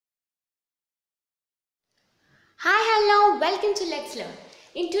Hi, hello, welcome to Let's Learn.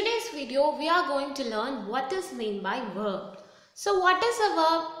 In today's video, we are going to learn what is meant by verb. So what is a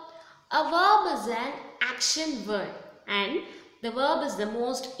verb? A verb is an action word and the verb is the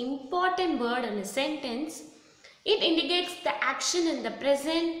most important word in a sentence. It indicates the action in the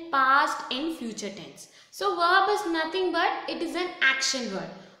present, past and future tense. So verb is nothing but it is an action word.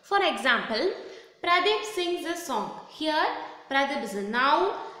 For example, Pradeep sings a song. Here, Pradeep is a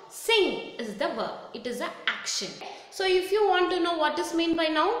noun. Sing is the verb. It is an action. So if you want to know what is meant by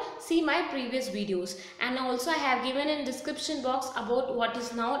noun, see my previous videos. And also I have given in description box about what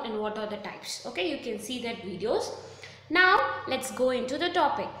is noun and what are the types. Okay, you can see that videos. Now let's go into the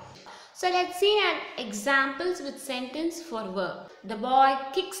topic. So let's see an examples with sentence for verb. The boy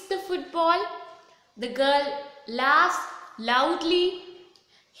kicks the football. The girl laughs loudly.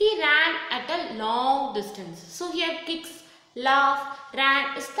 He ran at a long distance. So here kicks, laugh,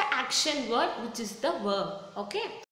 ran is the action word which is the verb. Okay.